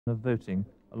of voting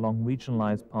along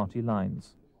regionalized party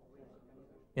lines.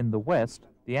 In the West,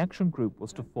 the action group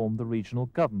was to form the regional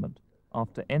government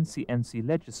after NCNC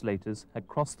legislators had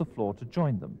crossed the floor to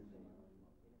join them.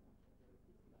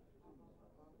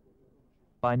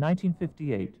 By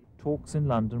 1958, talks in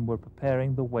London were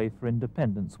preparing the way for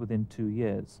independence within 2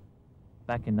 years.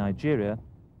 Back in Nigeria,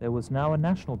 there was now a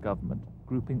national government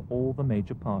grouping all the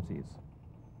major parties.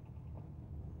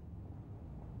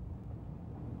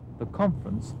 The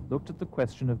conference looked at the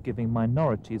question of giving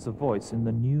minorities a voice in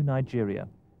the new Nigeria,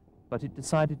 but it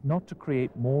decided not to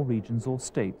create more regions or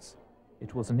states.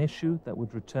 It was an issue that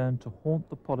would return to haunt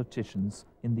the politicians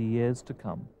in the years to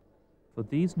come, for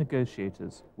these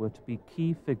negotiators were to be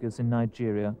key figures in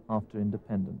Nigeria after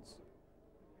independence.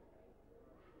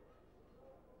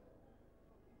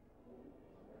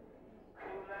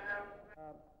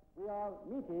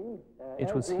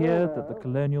 It was here that the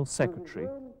colonial secretary,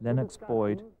 Lennox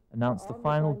Boyd, announced the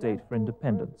final date for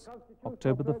independence,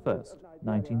 October the 1st,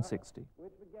 1960.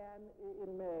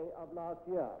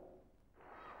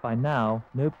 By now,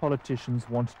 no politicians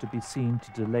wanted to be seen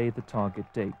to delay the target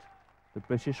date. The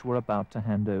British were about to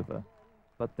hand over,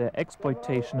 but their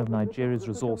exploitation of Nigeria's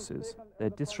resources, their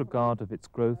disregard of its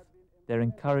growth, their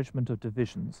encouragement of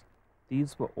divisions,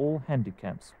 these were all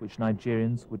handicaps which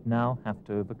Nigerians would now have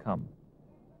to overcome.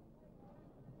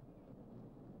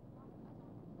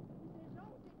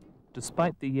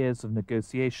 Despite the years of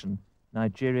negotiation,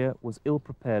 Nigeria was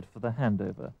ill-prepared for the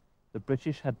handover. The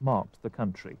British had marked the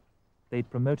country. They'd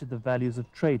promoted the values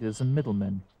of traders and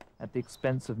middlemen at the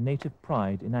expense of native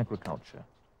pride in agriculture.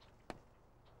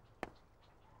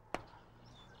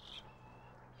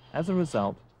 As a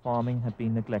result, farming had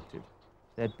been neglected.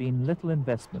 There had been little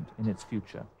investment in its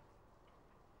future.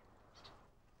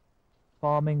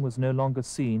 Farming was no longer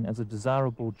seen as a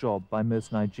desirable job by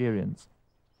most Nigerians,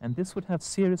 and this would have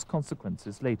serious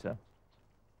consequences later.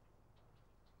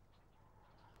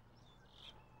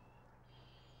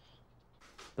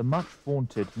 The much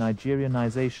vaunted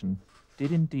Nigerianization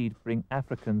did indeed bring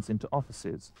Africans into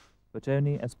offices, but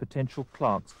only as potential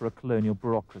clerks for a colonial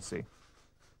bureaucracy.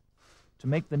 To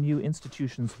make the new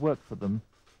institutions work for them,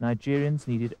 Nigerians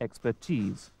needed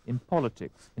expertise in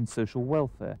politics, in social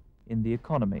welfare, in the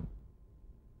economy.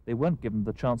 They weren't given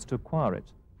the chance to acquire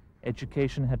it.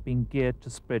 Education had been geared to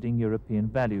spreading European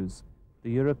values.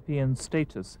 The European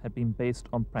status had been based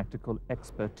on practical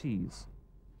expertise.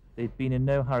 They'd been in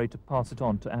no hurry to pass it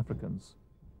on to Africans.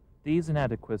 These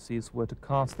inadequacies were to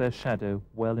cast their shadow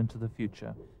well into the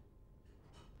future.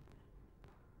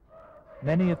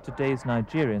 Many of today's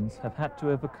Nigerians have had to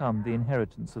overcome the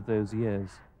inheritance of those years.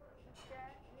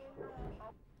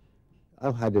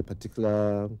 I've had a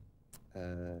particular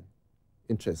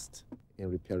interest in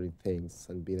repairing things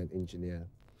and being an engineer.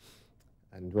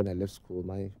 And when I left school,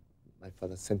 my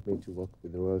father sent me to work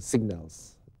with the Royal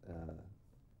Signals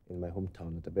in my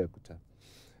hometown at Abeokuta.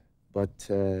 But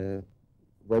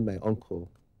when my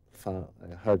uncle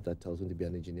heard that I was going to be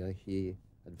an engineer, he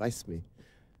advised me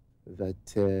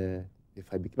that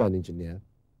if I became an engineer,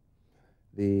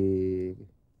 the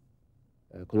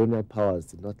colonial powers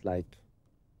did not like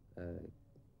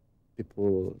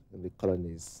people in the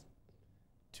colonies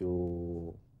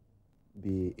to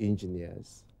be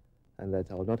engineers, and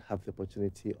that I will not have the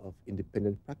opportunity of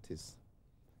independent practice.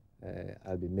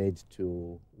 I'll be made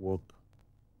to work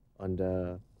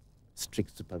under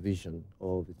strict supervision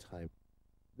all the time.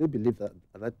 They believed that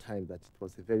at that time that it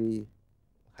was a very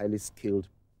highly skilled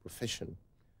profession,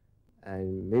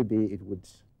 and maybe it would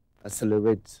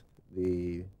accelerate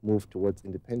the move towards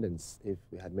independence if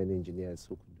we had many engineers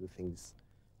who could do things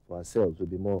for ourselves. We'd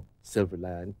be more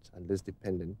self-reliant and less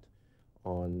dependent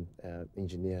on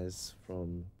engineers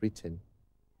from Britain.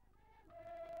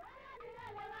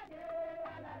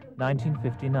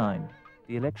 1959,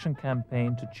 the election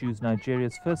campaign to choose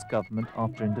Nigeria's first government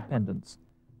after independence,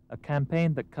 a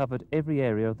campaign that covered every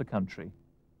area of the country.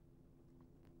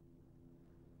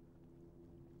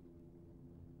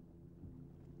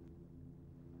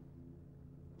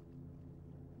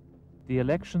 The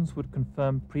elections would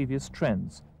confirm previous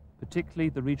trends, particularly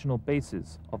the regional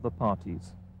bases of the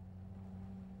parties.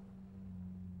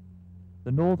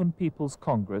 The Northern People's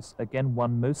Congress again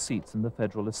won most seats in the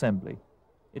Federal Assembly.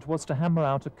 It was to hammer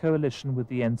out a coalition with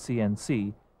the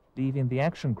NCNC, leaving the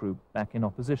Action Group back in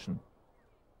opposition.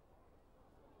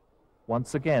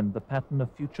 Once again, the pattern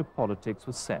of future politics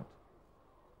was set.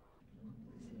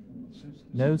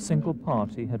 No single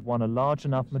party had won a large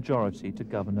enough majority to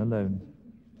govern alone.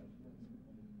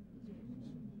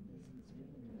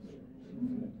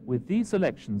 With these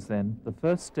elections, then, the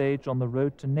first stage on the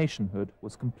road to nationhood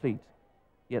was complete.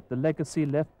 Yet the legacy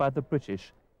left by the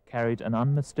British carried an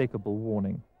unmistakable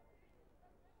warning.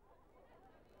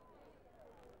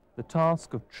 The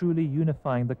task of truly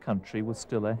unifying the country was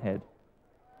still ahead.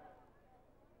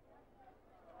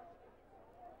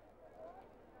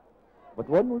 But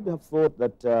one would have thought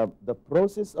that the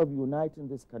process of uniting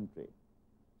this country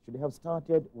should have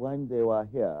started when they were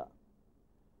here.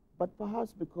 But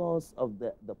perhaps because of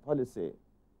the policy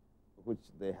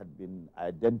which they had been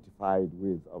identified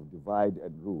with of divide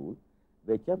and rule,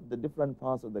 they kept the different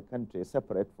parts of the country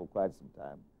separate for quite some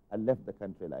time and left the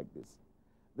country like this.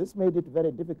 This made it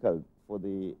very difficult for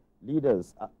the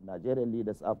leaders, Nigerian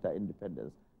leaders after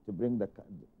independence, to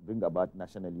bring about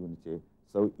national unity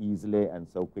so easily and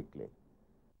so quickly.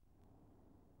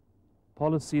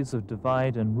 Policies of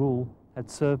divide and rule had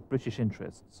served British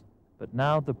interests, but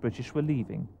now the British were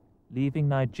leaving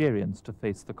Nigerians to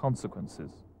face the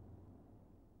consequences.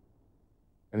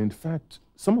 And in fact,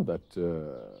 some of that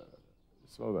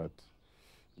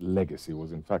legacy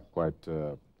was in fact quite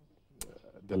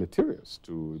deleterious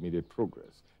to immediate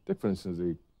progress. Take, for instance,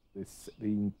 the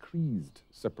increased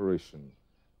separation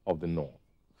of the North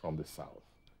from the South,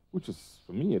 which is,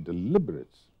 for me, a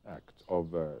deliberate act of,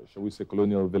 shall we say,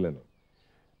 colonial villainy,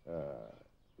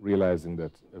 realizing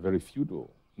that a very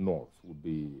feudal North would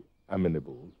be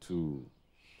amenable to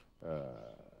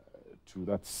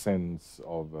that sense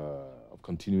of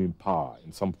continuing power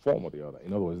in some form or the other.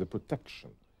 In other words, the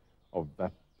protection of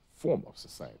that form of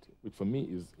society, which for me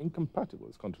is incompatible,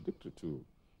 is contradictory to,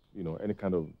 any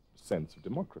kind of sense of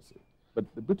democracy. But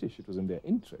the British, it was in their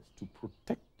interest to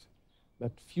protect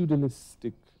that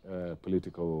feudalistic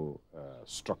political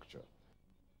structure.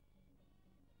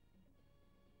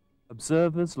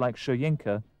 Observers like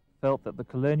Soyinka felt that the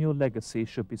colonial legacy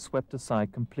should be swept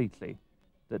aside completely,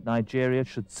 that Nigeria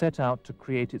should set out to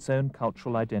create its own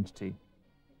cultural identity.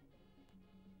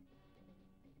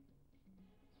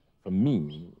 For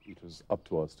me, it was up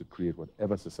to us to create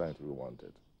whatever society we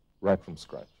wanted, right from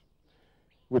scratch.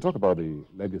 We talk about the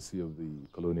legacy of the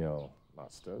colonial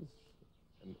masters,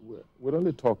 and we'd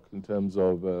only talk in terms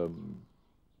of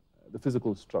the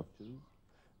physical structures,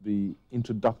 the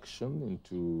introduction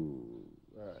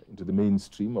into the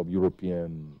mainstream of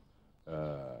European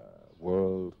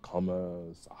world,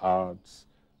 commerce, arts,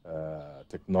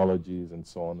 technologies, and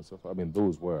so on and so forth. I mean,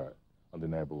 those were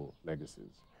undeniable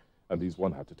legacies, and these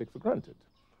one had to take for granted.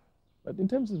 But in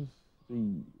terms of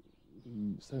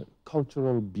the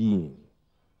cultural being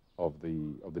of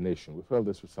the nation, we felt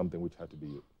this was something which had to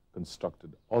be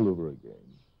constructed all over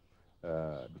again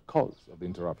because of the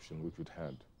interruption which we'd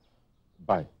had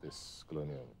by this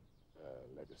colonial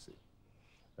legacy.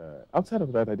 Outside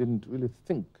of that, I didn't really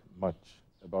think much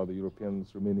about the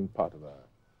Europeans remaining part of our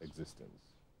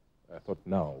existence. I thought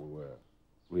now we were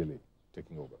really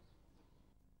taking over.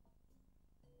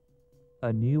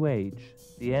 A new age,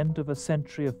 the end of a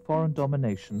century of foreign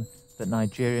domination that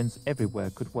Nigerians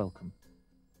everywhere could welcome.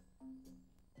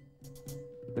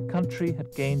 The country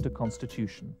had gained a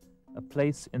constitution, a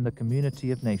place in the community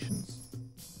of nations.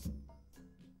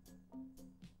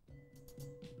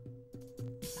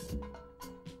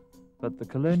 But the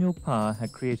colonial power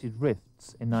had created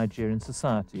rifts in Nigerian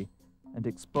society and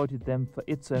exploited them for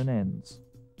its own ends.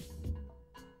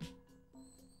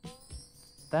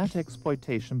 That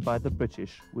exploitation by the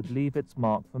British would leave its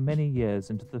mark for many years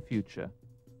into the future.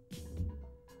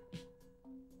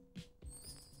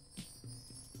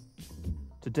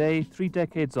 Today, 3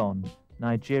 decades on,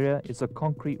 Nigeria is a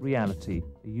concrete reality,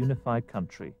 a unified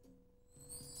country.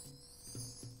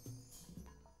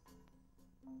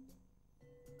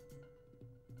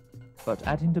 But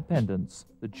at independence,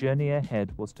 the journey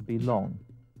ahead was to be long.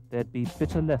 There'd be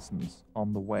bitter lessons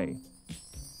on the way.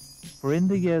 For in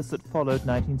the years that followed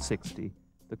 1960,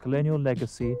 the colonial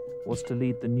legacy was to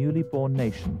lead the newly born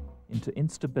nation into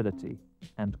instability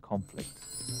and conflict.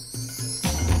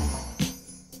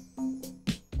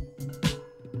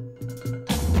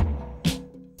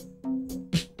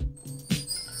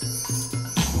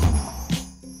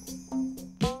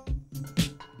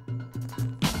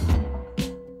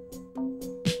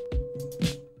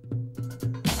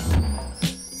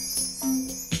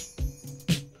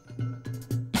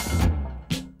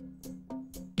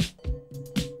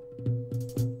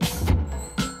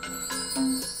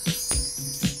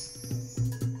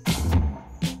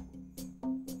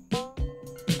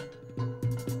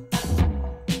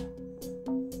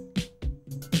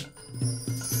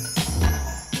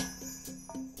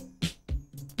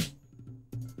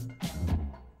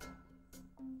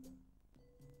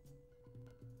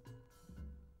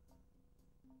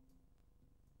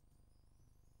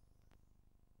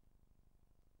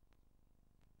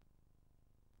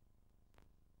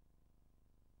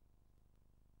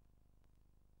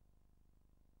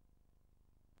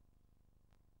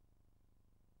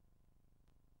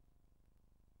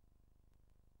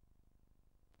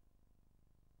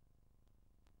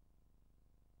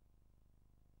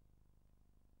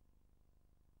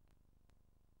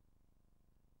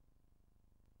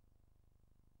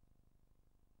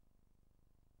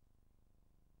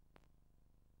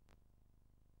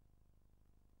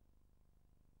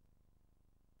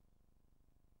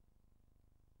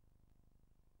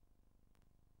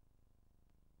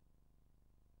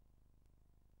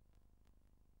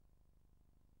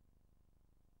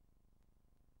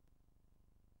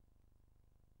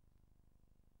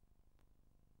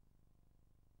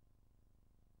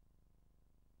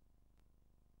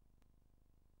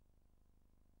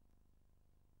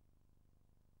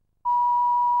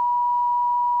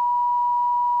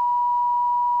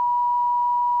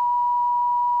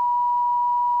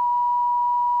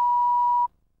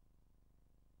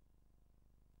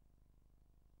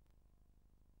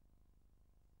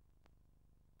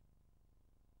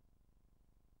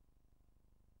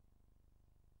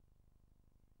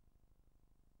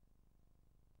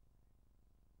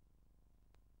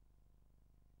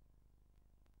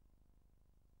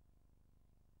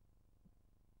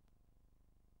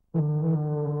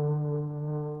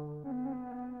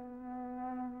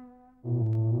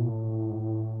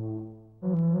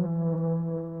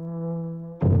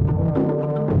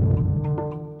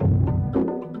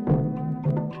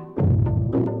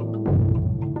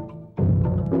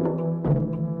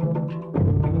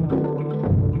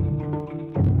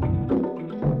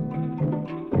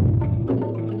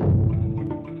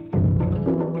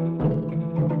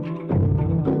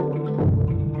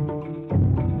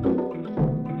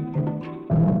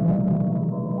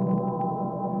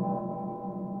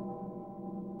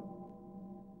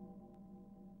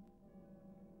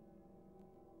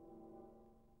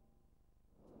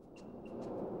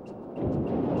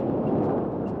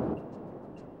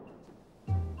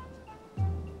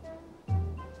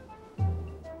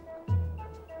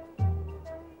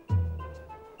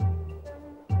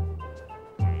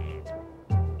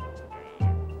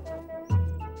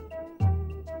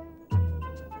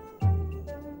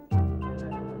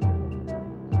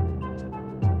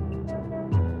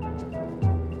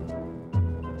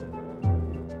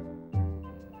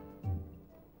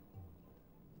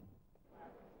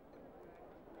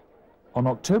 On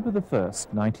October the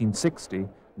 1st, 1960,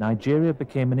 Nigeria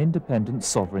became an independent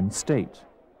sovereign state.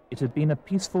 It had been a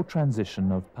peaceful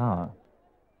transition of power.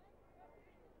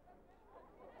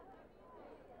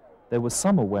 There was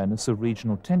some awareness of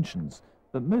regional tensions,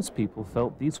 but most people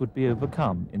felt these would be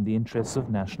overcome in the interests of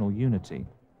national unity.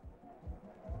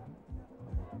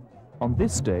 On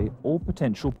this day, all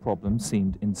potential problems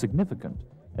seemed insignificant,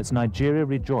 as Nigeria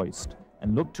rejoiced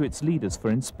and looked to its leaders for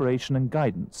inspiration and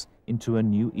guidance into a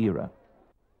new era.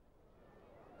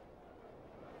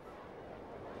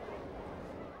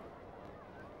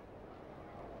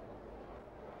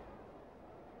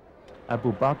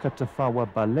 Abubakar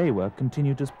Tafawa Balewa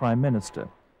continued as Prime Minister.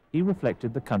 He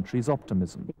reflected the country's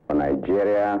optimism. For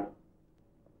Nigeria,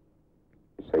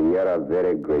 it's a year of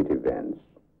very great events.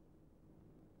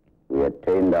 We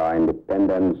attained our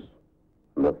independence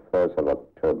on the 1st of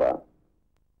October.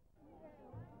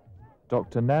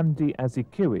 Dr. Nnamdi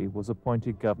Azikiwe was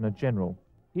appointed Governor General.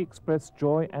 He expressed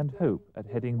joy and hope at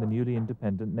heading the newly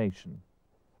independent nation.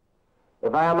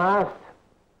 If I am asked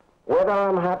whether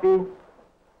I'm happy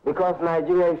because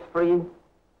Nigeria is free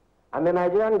and the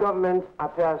Nigerian government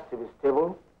appears to be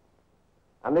stable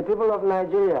and the people of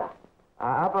Nigeria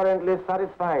are apparently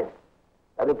satisfied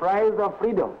that the price of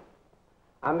freedom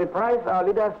and the price our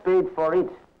leaders paid for it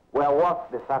were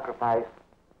worth the sacrifice,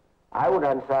 I would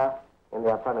answer in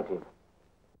the affirmative.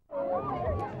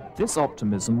 This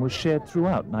optimism was shared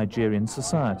throughout Nigerian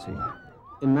society.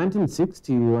 In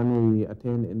 1960, when we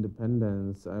attained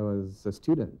independence, I was a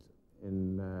student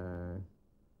in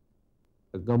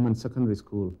a government secondary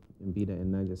school in Bida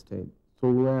in Niger State.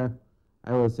 So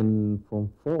I was in Form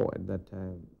 4 at that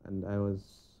time, and I was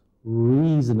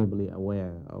reasonably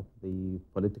aware of the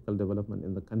political development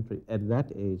in the country at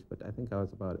that age, but I think I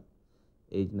was about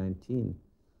age 19.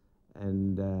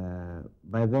 And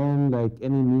by then, like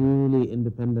any newly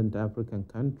independent African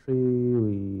country,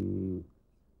 we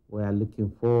were looking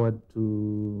forward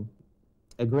to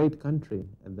a great country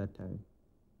at that time.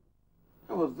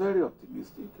 I was very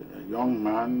optimistic. A young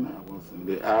man, I was in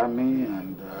the army,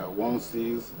 and one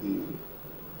sees the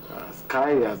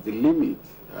sky as the limit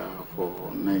for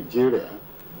Nigeria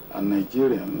and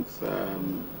Nigerians,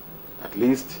 at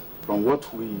least from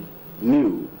what we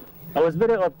knew. I was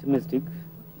very optimistic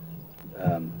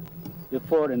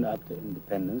before and after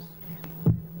independence.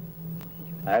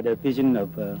 I had a vision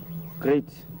of a great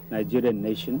Nigerian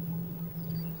nation,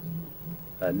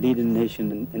 a leading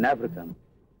nation in Africa.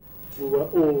 We were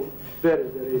all very,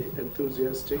 very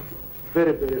enthusiastic,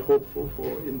 very, very hopeful for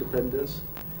independence.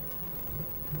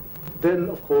 Then,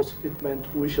 of course, it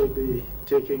meant we shall be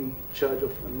taking charge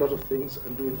of a lot of things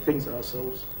and doing things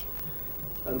ourselves.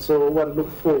 And so one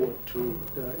looked forward to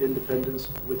independence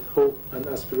with hope and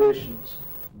aspirations.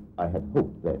 I had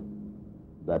hoped then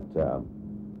that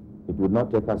it would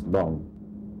not take us long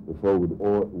before we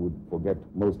would forget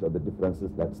most of the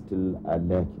differences that still are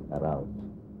lurking around.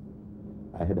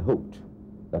 I had hoped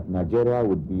that Nigeria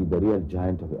would be the real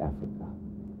giant of Africa,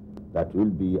 that will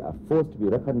be a force to be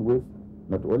reckoned with,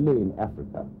 not only in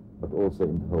Africa, but also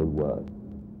in the whole world.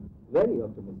 Very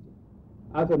optimistic.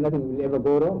 I thought nothing will ever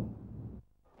go wrong.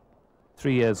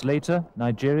 3 years later,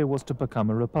 Nigeria was to become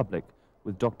a republic,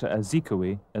 with Dr.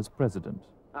 Azikiwe as president.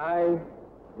 I,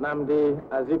 Nnamdi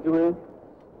Azikiwe,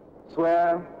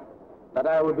 swear that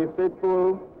I will be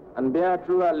faithful and bear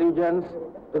true allegiance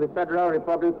to the Federal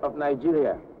Republic of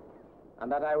Nigeria,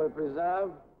 and that I will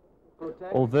preserve,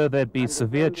 protect... Although there'd be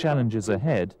severe challenges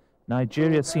ahead,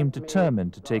 Nigeria seemed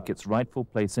determined to take its rightful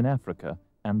place in Africa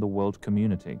and the world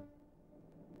community.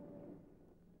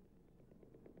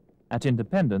 At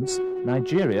independence,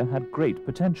 Nigeria had great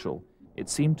potential. It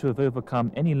seemed to have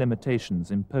overcome any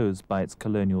limitations imposed by its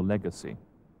colonial legacy.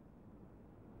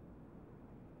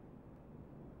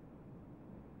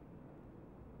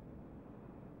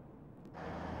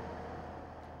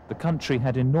 The country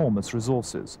had enormous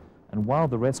resources, and while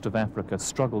the rest of Africa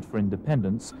struggled for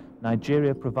independence,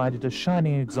 Nigeria provided a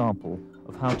shining example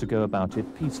of how to go about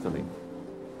it peacefully.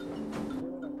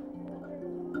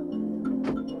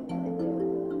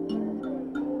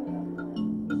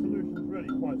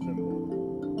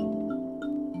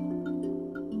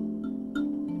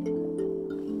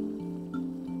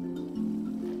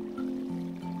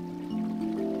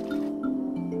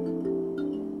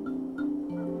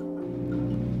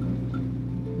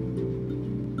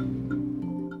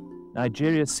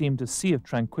 Nigeria seemed a sea of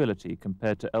tranquility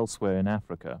compared to elsewhere in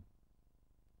Africa.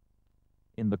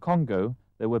 In the Congo,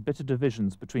 there were bitter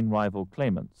divisions between rival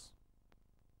claimants.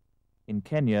 In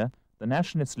Kenya, the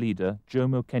nationalist leader,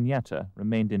 Jomo Kenyatta,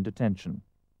 remained in detention.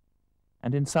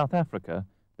 And in South Africa,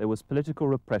 there was political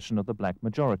repression of the black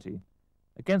majority.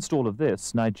 Against all of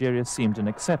this, Nigeria seemed an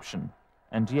exception,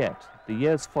 and yet the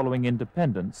years following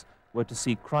independence were to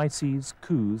see crises,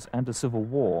 coups, and a civil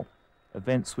war,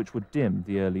 events which would dim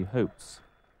the early hopes.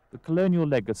 The colonial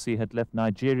legacy had left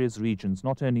Nigeria's regions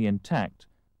not only intact,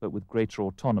 but with greater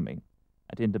autonomy.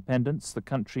 At independence, the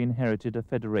country inherited a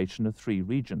federation of 3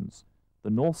 regions. The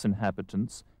North's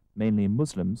inhabitants, mainly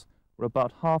Muslims, were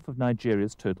about half of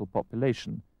Nigeria's total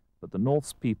population, but the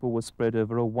North's people were spread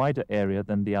over a wider area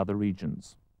than the other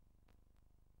regions.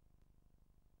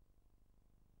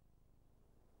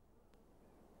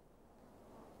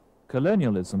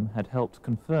 Colonialism had helped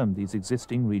confirm these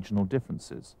existing regional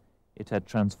differences. It had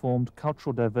transformed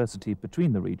cultural diversity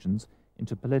between the regions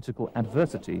into political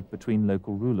adversity between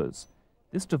local rulers.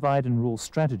 This divide and rule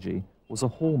strategy was a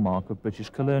hallmark of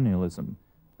British colonialism,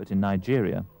 but in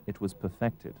Nigeria it was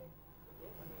perfected.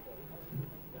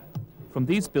 From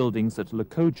these buildings at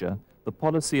Lokoja, the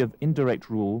policy of indirect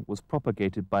rule was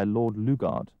propagated by Lord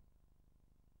Lugard.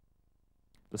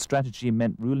 The strategy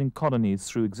meant ruling colonies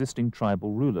through existing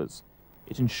tribal rulers.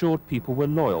 It ensured people were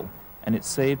loyal, and it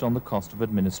saved on the cost of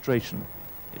administration.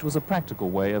 It was a practical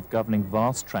way of governing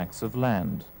vast tracts of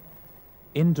land.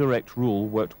 Indirect rule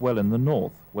worked well in the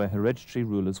north, where hereditary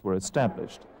rulers were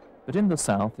established, but in the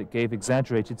south it gave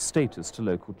exaggerated status to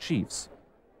local chiefs.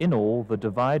 In all, the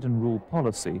divide and rule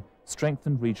policy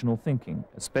strengthened regional thinking,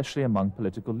 especially among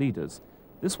political leaders.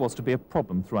 This was to be a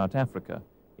problem throughout Africa.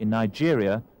 In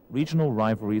Nigeria, regional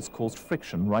rivalries caused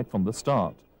friction right from the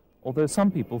start, although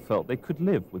some people felt they could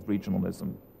live with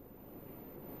regionalism.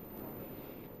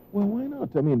 Well, why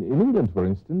not? I mean, in England, for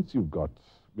instance, you've got,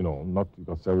 you've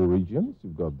got several regions.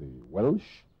 You've got the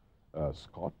Welsh,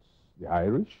 Scots, the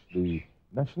Irish, the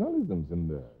nationalisms in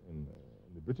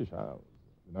the British Isles.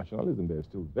 The nationalism there is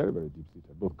still very, very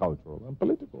deep-seated, both cultural and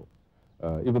political.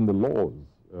 Even the laws,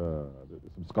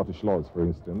 some Scottish laws, for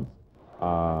instance,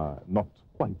 are not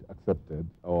quite accepted,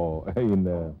 or in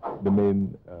the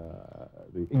main,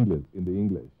 the English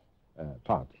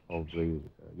part of the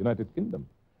United Kingdom.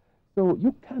 So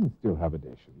you can still have a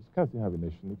nation. You can still have a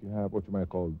nation if you have what you might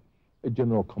call a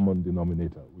general common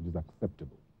denominator, which is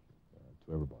acceptable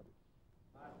to everybody.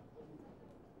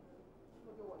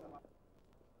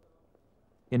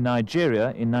 In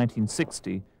Nigeria, in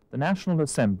 1960, the National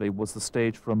Assembly was the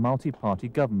stage for a multi-party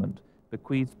government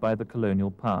bequeathed by the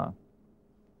colonial power.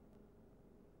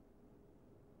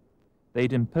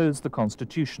 They'd imposed the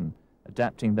constitution,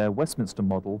 adapting their Westminster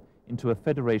model into a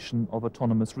federation of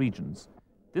autonomous regions.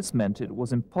 This meant it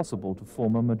was impossible to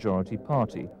form a majority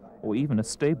party, or even a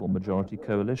stable majority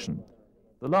coalition.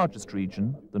 The largest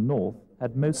region, the North,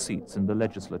 had most seats in the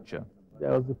legislature.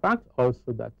 There was the fact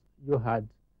also that you had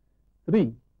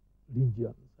 3 regions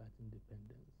at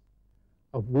independence,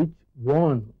 of which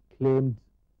one claimed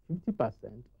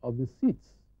 50% of the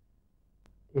seats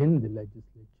in the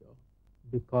legislature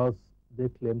because they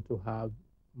claimed to have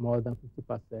more than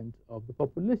 50% of the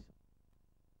population.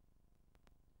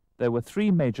 There were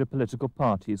 3 major political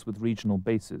parties with regional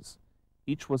bases.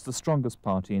 Each was the strongest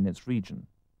party in its region.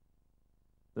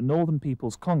 The Northern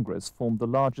People's Congress formed the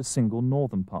largest single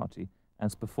northern party,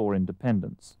 as before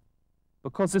independence.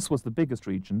 Because this was the biggest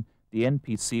region, the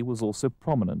NPC was also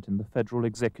prominent in the federal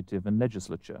executive and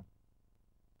legislature.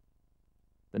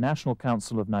 The National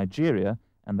Council of Nigeria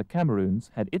and the Cameroons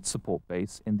had its support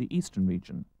base in the eastern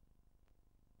region.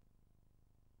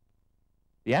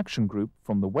 The Action Group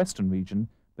from the western region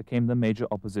became the major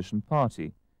opposition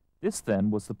party. This then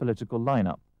was the political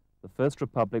lineup. The First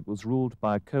Republic was ruled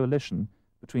by a coalition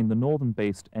between the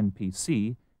northern-based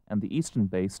NPC and the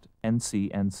eastern-based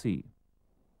NCNC.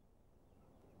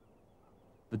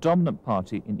 The dominant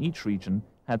party in each region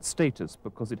had status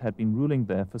because it had been ruling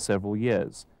there for several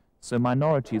years, so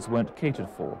minorities weren't catered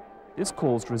for. This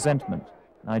caused resentment.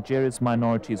 Nigeria's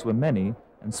minorities were many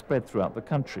and spread throughout the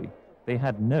country. They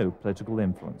had no political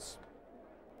influence.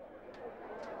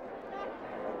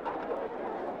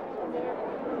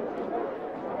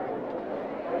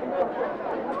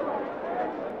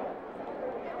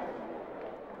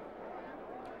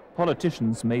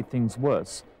 Politicians made things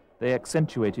worse. They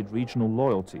accentuated regional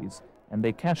loyalties, and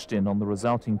they cashed in on the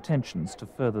resulting tensions to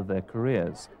further their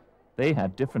careers. They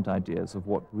had different ideas of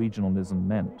what regionalism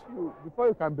meant. Before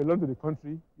you can belong to the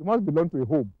country, you must belong to a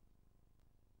home.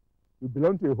 You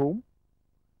belong to a home.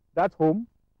 That home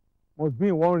must be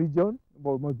in one region,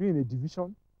 but must be in a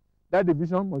division. That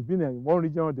division must be in one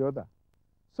region or the other.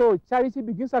 So charity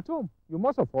begins at home. You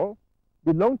must of all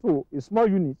belong to a small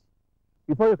unit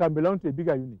before you can belong to a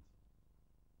bigger unit.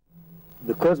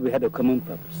 Because we had a common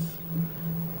purpose,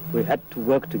 we had to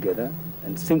work together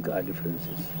and sink our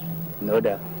differences in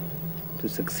order to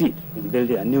succeed in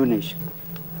building a new nation.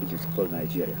 which is called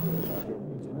Nigeria.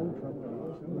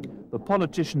 The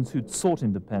politicians who'd sought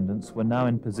independence were now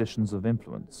in positions of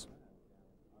influence.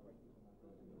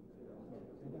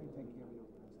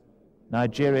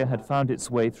 Nigeria had found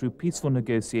its way through peaceful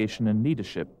negotiation and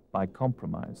leadership by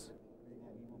compromise.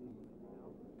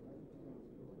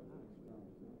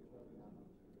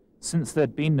 Since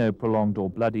there'd been no prolonged or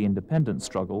bloody independence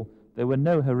struggle, there were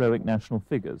no heroic national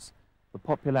figures. The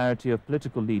popularity of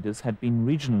political leaders had been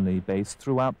regionally based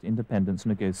throughout independence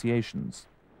negotiations.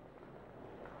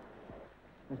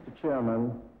 Mr.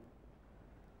 Chairman,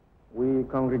 we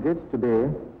congregate today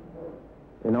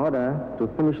in order to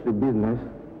finish the business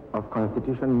of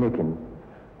constitution making,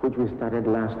 which we started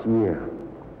last year.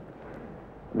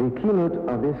 The keynote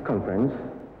of this conference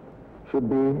should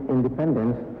be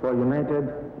independence for united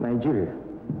Nigeria.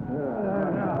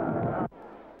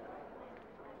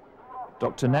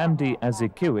 Dr. Nnamdi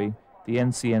Azikiwe, the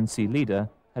NCNC leader,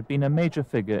 had been a major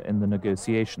figure in the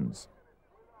negotiations.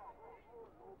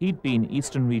 He'd been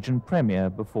Eastern Region Premier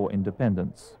before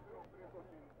independence.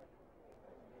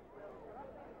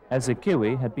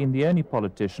 Azikiwe had been the only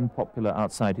politician popular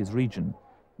outside his region.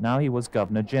 Now he was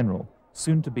Governor General,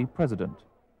 soon to be President.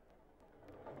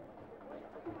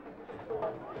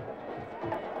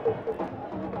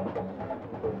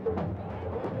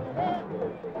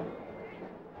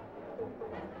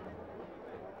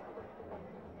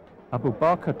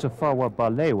 Abubakar Tafawa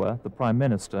Balewa, the Prime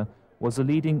Minister, was a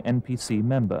leading NPC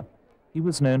member. He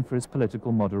was known for his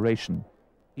political moderation.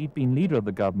 He'd been leader of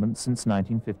the government since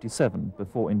 1957,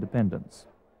 before independence.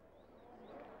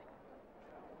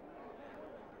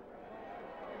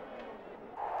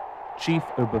 Chief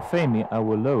Obafemi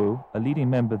Awolowo, a leading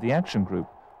member of the Action Group,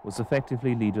 was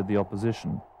effectively leader of the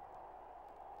opposition.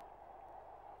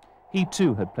 He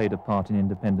too had played a part in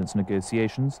independence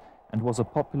negotiations and was a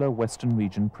popular Western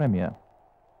Region Premier.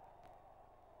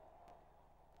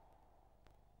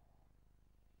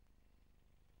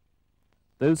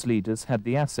 Those leaders had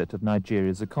the asset of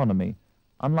Nigeria's economy.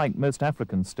 Unlike most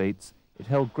African states, it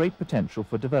held great potential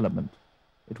for development.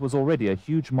 It was already a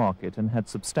huge market and had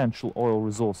substantial oil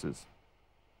resources.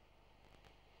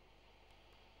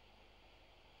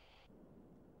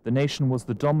 The nation was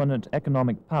the dominant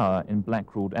economic power in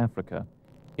black-ruled Africa.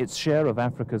 Its share of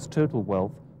Africa's total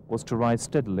wealth was to rise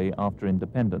steadily after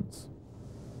independence.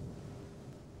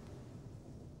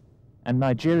 And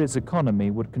Nigeria's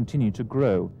economy would continue to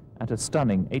grow at a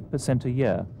stunning 8% a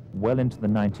year, well into the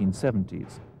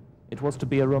 1970s. It was to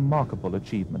be a remarkable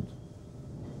achievement.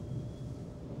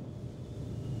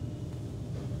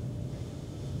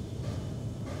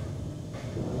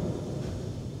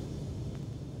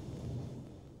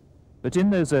 But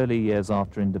in those early years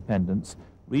after independence,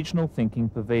 regional thinking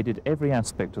pervaded every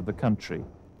aspect of the country.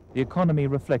 The economy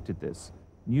reflected this.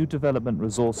 New development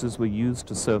resources were used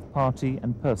to serve party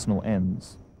and personal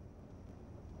ends.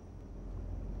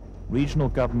 Regional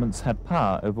governments had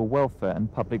power over welfare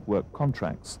and public work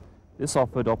contracts. This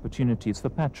offered opportunities for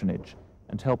patronage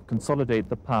and helped consolidate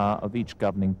the power of each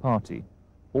governing party,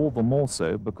 all the more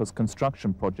so because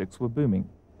construction projects were booming.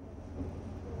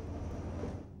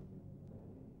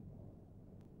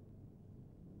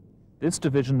 This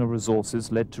division of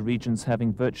resources led to regions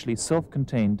having virtually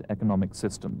self-contained economic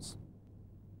systems.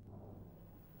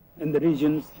 In the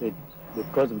regions,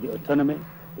 because of the autonomy,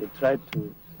 they tried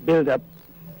to build up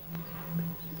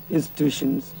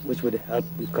institutions which would help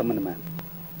the common man.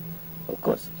 Of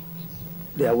course,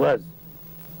 there was,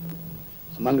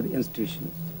 among the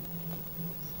institutions,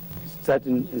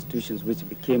 certain institutions which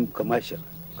became commercialized,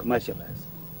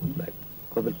 like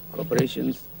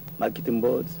corporations, marketing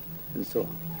boards, and so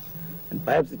on. And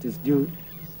perhaps it is due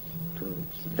to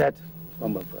that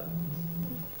form of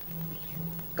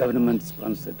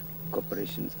government-sponsored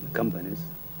corporations and companies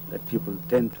that people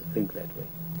tend to think that way.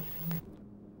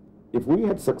 If we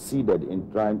had succeeded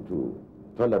in trying to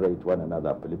tolerate one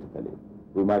another politically,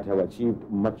 we might have achieved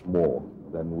much more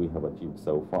than we have achieved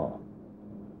so far.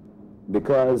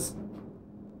 Because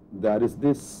there is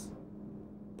this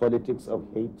politics of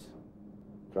hate,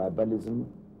 tribalism,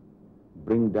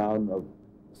 bring down of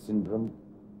syndrome,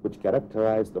 which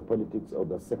characterized the politics of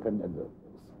the second and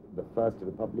the first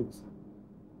republics.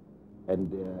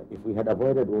 And if we had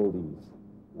avoided all these,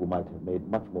 we might have made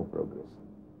much more progress.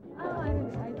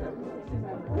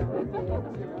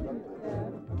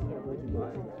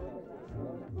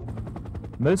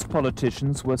 Most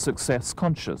politicians were success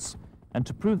conscious, and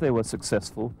to prove they were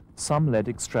successful, some led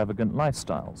extravagant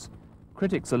lifestyles.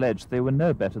 Critics alleged they were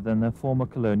no better than their former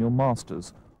colonial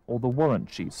masters, or the warrant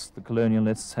chiefs the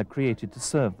colonialists had created to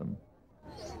serve them.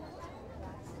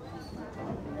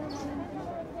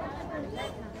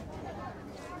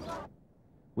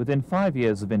 Within 5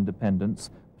 years of independence,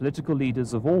 political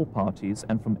leaders of all parties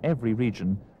and from every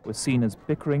region were seen as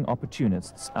bickering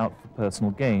opportunists out for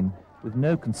personal gain, with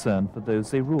no concern for those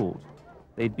they ruled.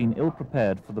 They'd been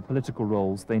ill-prepared for the political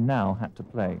roles they now had to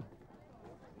play.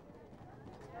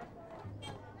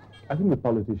 I think the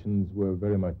politicians were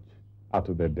very much out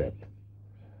of their depth.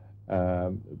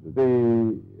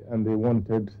 They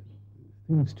wanted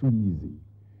things too easy.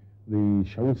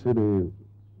 Shall we say, the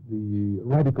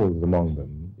radicals among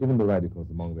them, even the radicals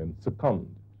among them,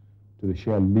 succumbed to the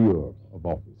sheer lure of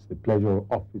office, the pleasure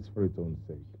of office for its own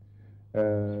sake.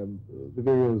 The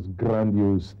various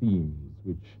grandiose themes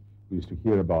which we used to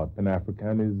hear about,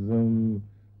 Pan-Africanism,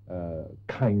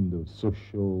 kind of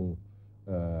social,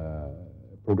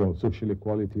 program of social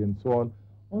equality and so on,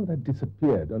 all that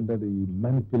disappeared under the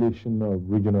manipulation of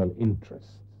regional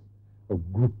interests,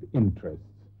 of group interests.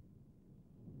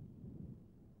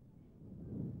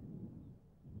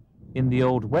 In the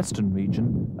old Western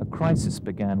region, a crisis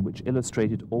began which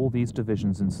illustrated all these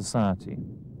divisions in society.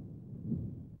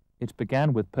 It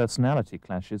began with personality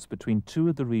clashes between two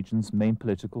of the region's main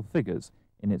political figures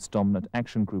in its dominant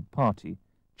Action Group party,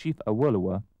 Chief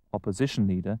Awolowo, opposition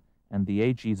leader, and the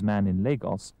AG's man in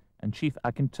Lagos, and Chief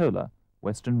Akintola,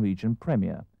 Western Region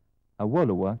Premier.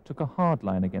 Awolowo took a hard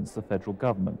line against the federal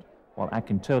government, while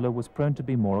Akintola was prone to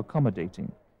be more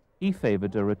accommodating. He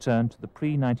favored a return to the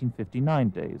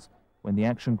pre-1959 days, when the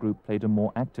Action Group played a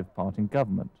more active part in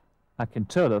government.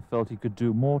 Akintola felt he could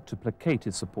do more to placate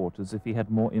his supporters if he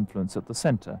had more influence at the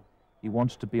center. He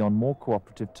wanted to be on more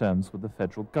cooperative terms with the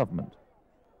federal government.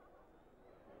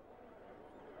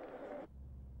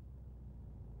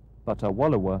 But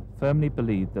Awolowo firmly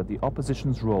believed that the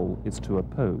opposition's role is to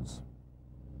oppose.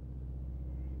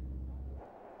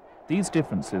 These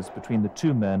differences between the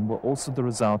two men were also the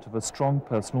result of a strong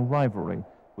personal rivalry,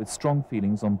 with strong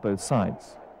feelings on both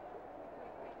sides.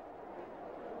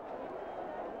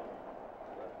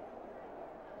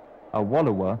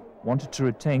 Awolowo wanted to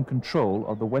retain control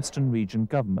of the Western Region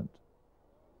government.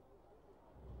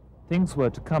 Things were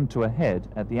to come to a head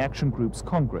at the Action Group's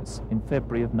Congress in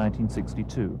February of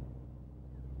 1962.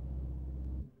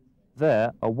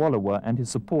 There, Awolowo and his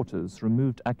supporters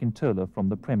removed Akintola from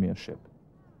the premiership.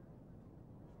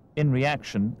 In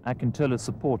reaction, Akintola's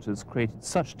supporters created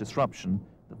such disruption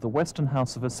that the Western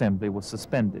House of Assembly was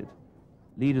suspended.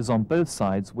 Leaders on both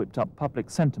sides whipped up public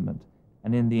sentiment,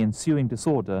 and in the ensuing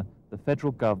disorder, the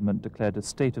federal government declared a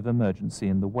state of emergency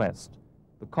in the West.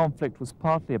 The conflict was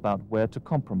partly about where to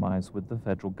compromise with the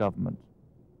federal government.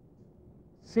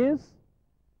 Since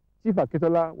Chief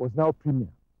Akintola was now premier,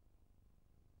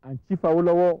 and Chief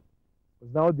Awolowo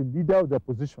was now the leader of the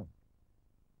opposition,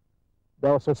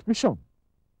 there was suspicion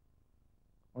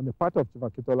on the part of Chief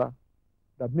Akintola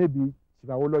that maybe Chief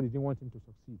Awolowo didn't want him to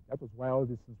succeed. That was why all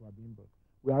these things were being brought.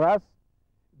 Whereas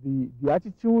the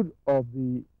attitude of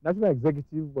the national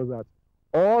executive was that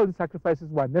all the sacrifices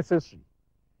were necessary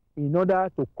in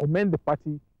order to commend the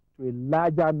party to a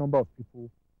larger number of people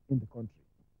in the country.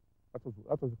 That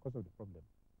was the cause of the problem.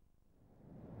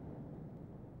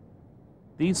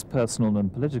 These personal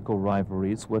and political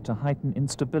rivalries were to heighten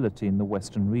instability in the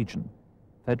Western region.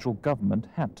 Federal government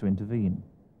had to intervene.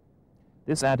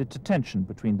 This added to tension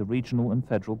between the regional and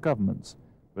federal governments.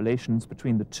 Relations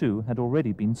between the two had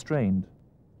already been strained.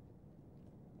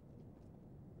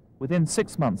 Within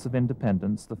 6 months of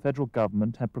independence, the federal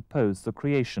government had proposed the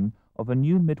creation of a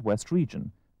new Midwest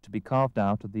region to be carved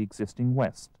out of the existing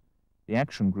West. The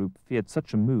Action Group feared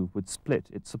such a move would split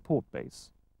its support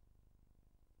base.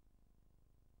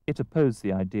 It opposed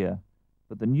the idea,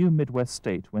 but the new Midwest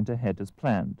state went ahead as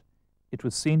planned. It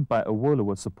was seen by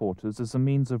Awolowo supporters as a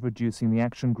means of reducing the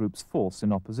Action Group's force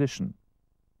in opposition.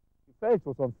 We felt it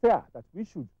was unfair that we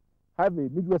should have a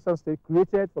Midwestern state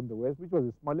created from the West, which was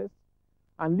the smallest,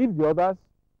 and leave the others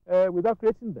without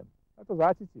creating them. That was our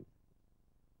attitude.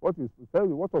 What we felt,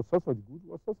 what was source for the good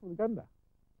was source for the gander.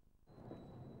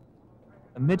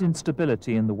 Amid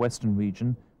instability in the Western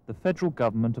region, the federal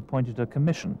government appointed a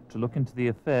commission to look into the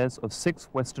affairs of 6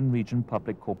 Western region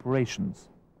public corporations.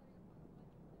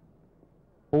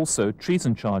 Also,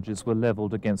 treason charges were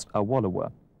leveled against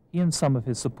Awolowo. He and some of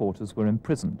his supporters were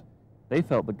imprisoned. They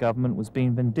felt the government was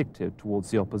being vindictive towards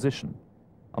the opposition.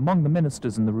 Among the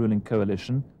ministers in the ruling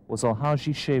coalition was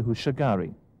Alhaji Shehu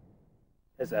Shagari.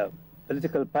 As a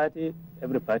political party,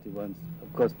 every party wants,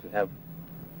 of course, to have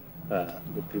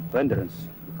the preponderance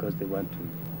because they want to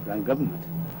run government.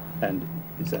 And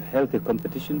it's a healthy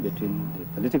competition between the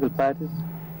political parties,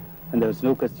 and there was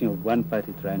no question of one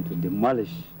party trying to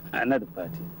demolish another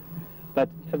party. But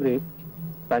every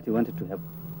party wanted to have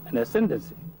an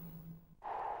ascendancy.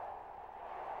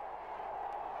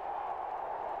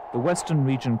 The Western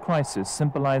region crisis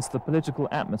symbolized the political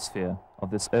atmosphere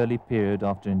of this early period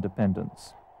after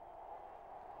independence.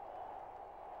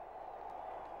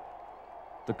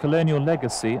 The colonial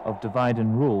legacy of divide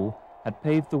and rule had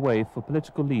paved the way for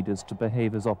political leaders to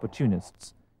behave as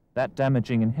opportunists. That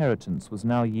damaging inheritance was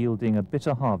now yielding a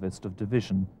bitter harvest of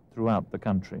division throughout the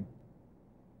country.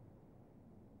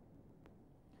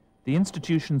 The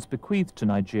institutions bequeathed to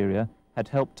Nigeria had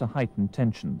helped to heighten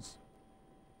tensions.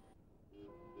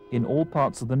 In all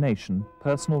parts of the nation,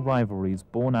 personal rivalries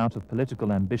born out of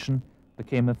political ambition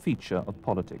became a feature of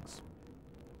politics.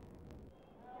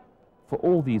 For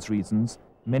all these reasons,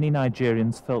 many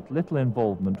Nigerians felt little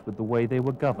involvement with the way they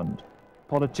were governed.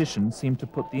 Politicians seemed to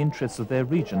put the interests of their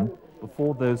region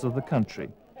before those of the country.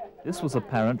 This was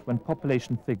apparent when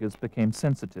population figures became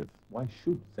sensitive. Why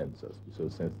should census be so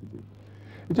sensitive?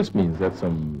 It just means that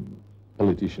some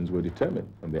politicians were determined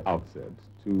from the outset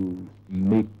to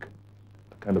make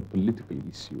a kind of political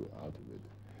issue out of it.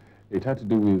 It had to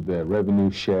do with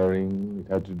revenue sharing,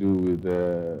 it had to do with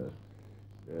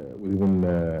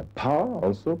even power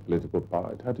also, political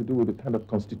power. It had to do with the kind of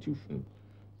constitution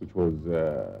which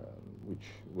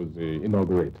was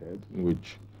inaugurated, in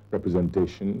which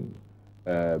representation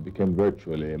became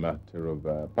virtually a matter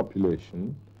of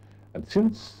population. And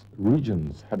since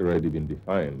regions had already been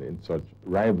defined in such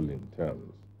rivaling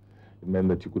terms, it meant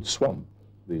that you could swamp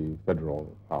the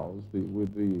federal house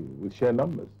with sheer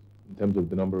numbers in terms of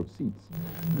the number of seats.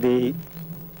 The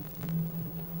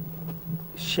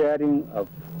sharing of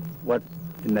what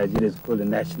in Nigeria is called a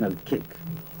national cake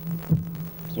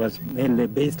was mainly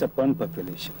based upon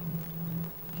population.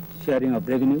 Sharing of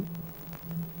revenue,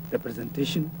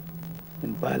 representation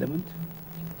in parliament,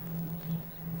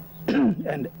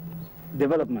 and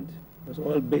development was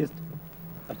all based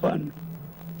upon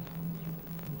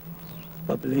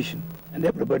population, and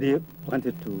everybody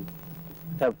wanted to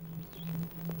have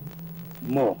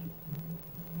more.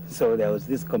 So there was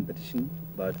this competition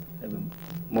about having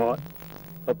more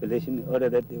population in order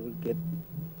that they will get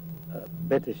a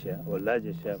better share or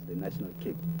larger share of the national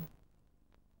cake.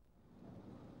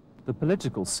 The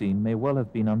political scene may well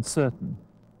have been uncertain,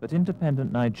 but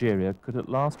independent Nigeria could at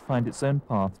last find its own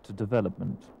path to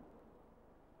development.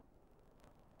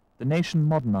 The nation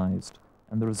modernized,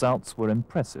 and the results were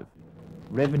impressive.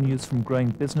 Revenues from growing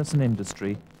business and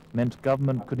industry meant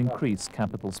government could increase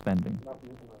capital spending.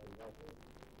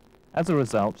 As a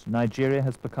result, Nigeria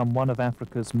has become one of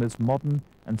Africa's most modern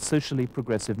and socially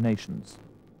progressive nations.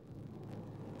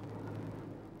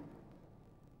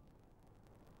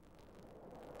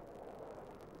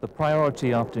 The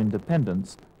priority after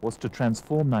independence was to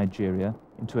transform Nigeria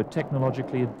into a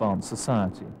technologically advanced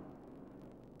society.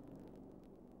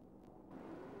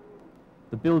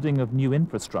 The building of new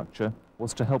infrastructure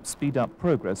was to help speed up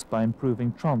progress by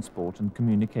improving transport and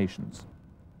communications.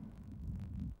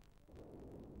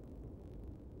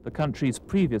 The country's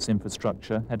previous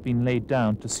infrastructure had been laid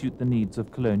down to suit the needs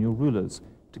of colonial rulers,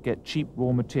 to get cheap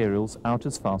raw materials out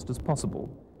as fast as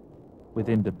possible. With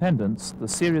independence, the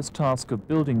serious task of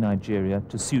building Nigeria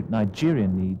to suit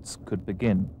Nigerian needs could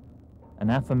begin, an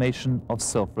affirmation of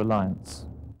self-reliance.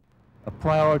 A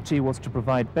priority was to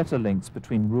provide better links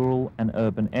between rural and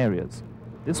urban areas.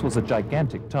 This was a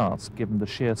gigantic task given the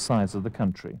sheer size of the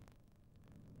country.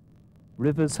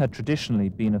 Rivers had traditionally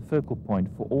been a focal point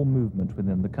for all movement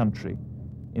within the country.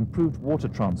 Improved water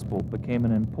transport became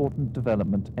an important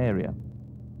development area.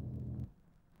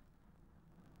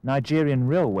 Nigerian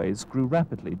railways grew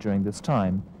rapidly during this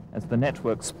time as the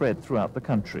network spread throughout the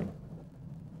country.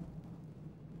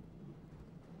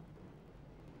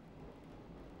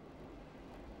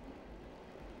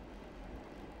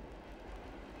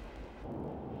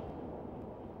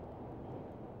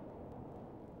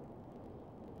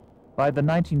 By the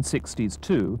 1960s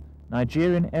too,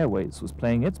 Nigerian Airways was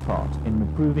playing its part in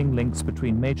improving links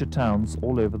between major towns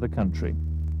all over the country.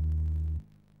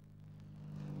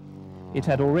 It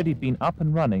had already been up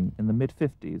and running in the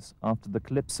mid-50s after the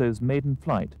Calypso's maiden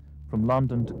flight from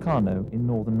London to Kano in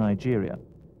northern Nigeria.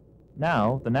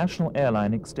 Now, the national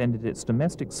airline extended its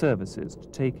domestic services to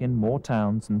take in more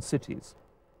towns and cities.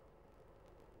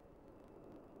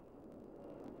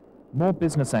 More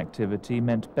business activity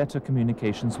meant better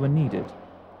communications were needed.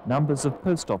 Numbers of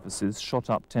post offices shot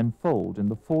up tenfold in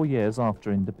the 4 years after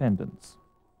independence.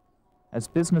 As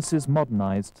businesses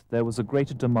modernized, there was a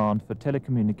greater demand for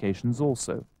telecommunications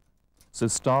also, so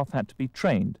staff had to be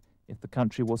trained if the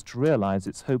country was to realize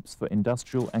its hopes for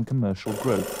industrial and commercial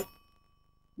growth.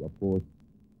 Of course,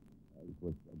 it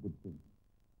was a good thing.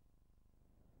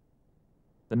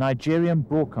 The Nigerian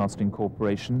Broadcasting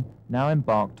Corporation now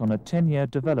embarked on a 10-year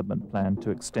development plan to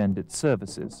extend its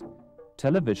services.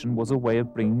 Television was a way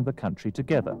of bringing the country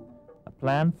together. A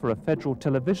plan for a federal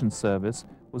television service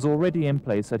was already in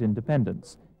place at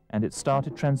independence, and it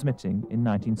started transmitting in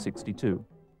 1962.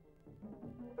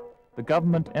 The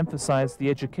government emphasized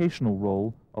the educational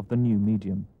role of the new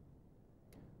medium.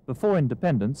 Before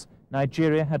independence,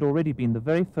 Nigeria had already been the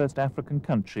very first African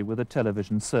country with a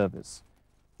television service.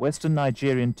 Western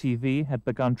Nigerian TV had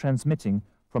begun transmitting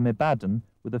from Ibadan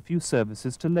with a few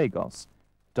services to Lagos.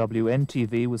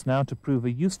 WNTV was now to prove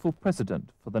a useful precedent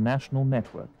for the national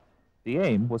network. The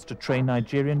aim was to train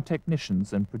Nigerian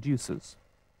technicians and producers.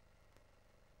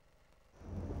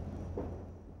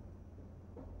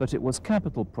 But it was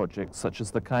capital projects such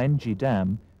as the Kainji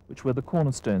Dam which were the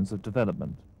cornerstones of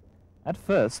development. At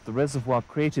first, the reservoir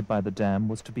created by the dam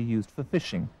was to be used for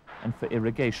fishing and for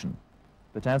irrigation.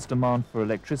 But as demand for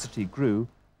electricity grew,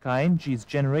 Kainji's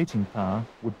generating power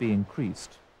would be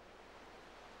increased.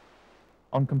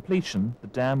 On completion, the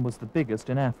dam was the biggest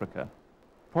in Africa.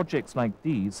 Projects like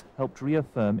these helped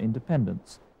reaffirm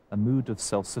independence, a mood of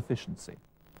self-sufficiency.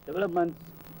 Development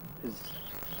is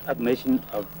affirmation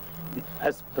of the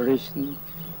aspiration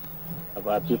of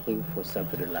our people for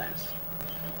self-reliance.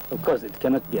 Of course, it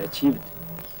cannot be achieved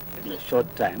in a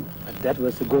short time, but that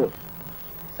was the goal.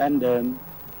 And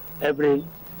every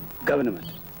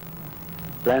government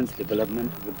plans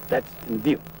development with that in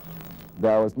view.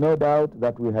 There was no doubt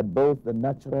that we had both the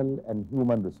natural and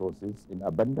human resources in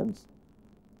abundance,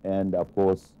 and of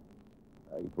course,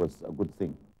 it was a good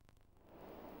thing.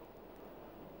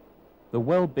 The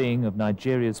well-being of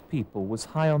Nigeria's people was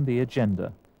high on the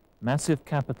agenda. Massive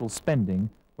capital spending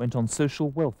went on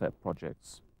social welfare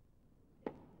projects.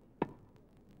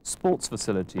 Sports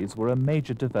facilities were a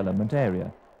major development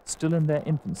area, still in their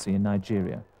infancy in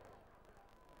Nigeria.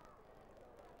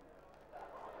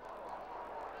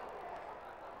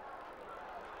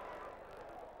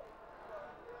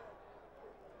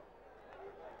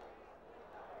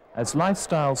 As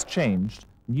lifestyles changed,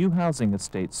 new housing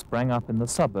estates sprang up in the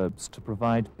suburbs to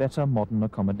provide better modern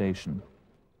accommodation.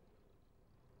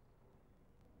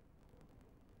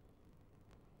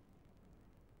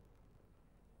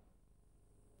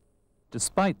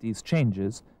 Despite these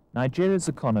changes, Nigeria's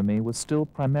economy was still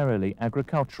primarily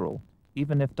agricultural,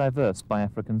 even if diverse by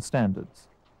African standards.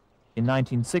 In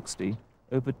 1960,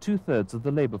 over two-thirds of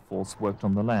the labor force worked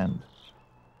on the land.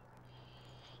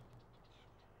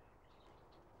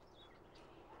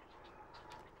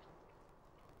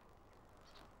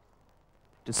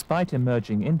 Despite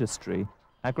emerging industry,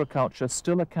 agriculture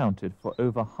still accounted for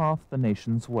over half the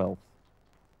nation's wealth.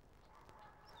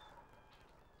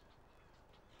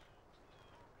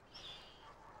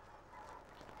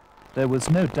 There was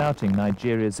no doubting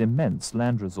Nigeria's immense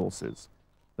land resources,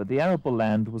 but the arable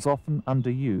land was often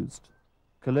underused.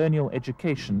 Colonial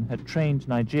education had trained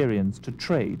Nigerians to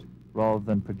trade rather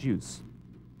than produce.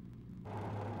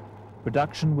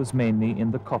 Production was mainly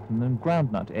in the cotton and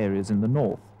groundnut areas in the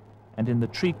north, and in the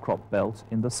tree crop belt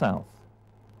in the south.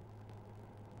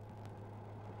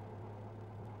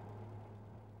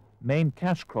 Main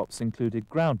cash crops included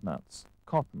groundnuts,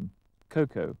 cotton,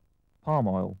 cocoa, palm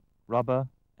oil, rubber,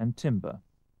 and timber.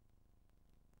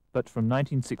 But from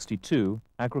 1962,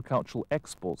 agricultural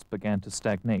exports began to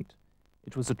stagnate.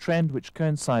 It was a trend which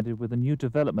coincided with a new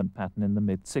development pattern in the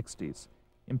mid-60s.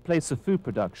 In place of food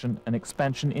production, an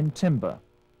expansion in timber,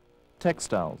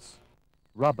 textiles,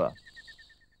 rubber,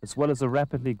 as well as a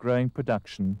rapidly growing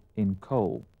production in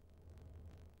coal.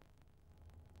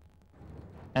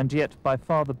 And yet, by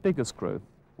far the biggest growth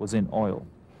was in oil.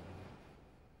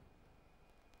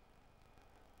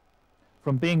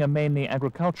 From being a mainly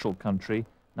agricultural country,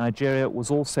 Nigeria was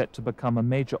all set to become a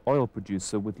major oil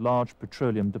producer with large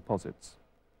petroleum deposits.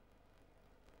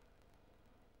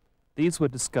 These were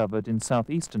discovered in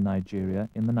southeastern Nigeria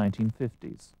in the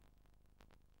 1950s.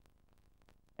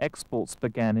 Exports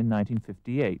began in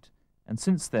 1958, and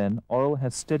since then, oil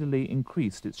has steadily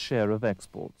increased its share of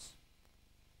exports.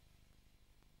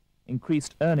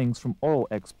 Increased earnings from oil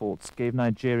exports gave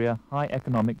Nigeria high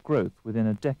economic growth within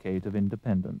a decade of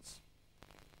independence.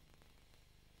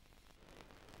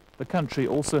 The country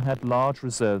also had large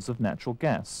reserves of natural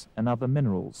gas and other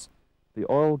minerals.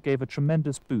 The oil gave a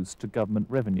tremendous boost to government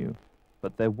revenue,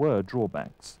 but there were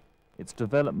drawbacks. Its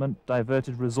development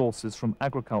diverted resources from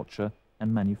agriculture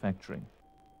and manufacturing.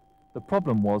 The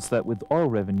problem was that with oil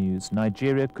revenues,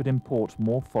 Nigeria could import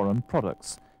more foreign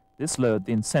products. This lowered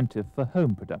the incentive for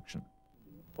home production.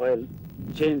 Oil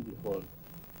changed the whole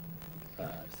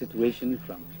situation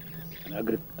from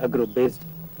an agro-based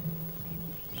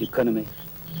economy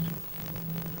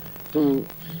to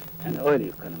an oil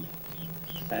economy.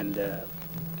 And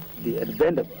the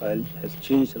advent of oil has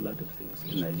changed a lot of things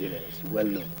in Nigeria, as you well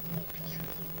know.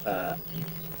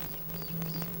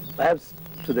 Perhaps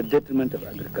to the detriment of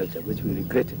agriculture, which we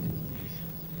regretted.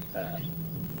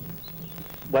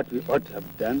 What we ought to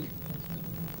have done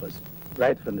was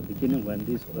right from the beginning, when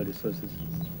these oil resources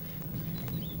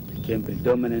became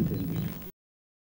predominant in the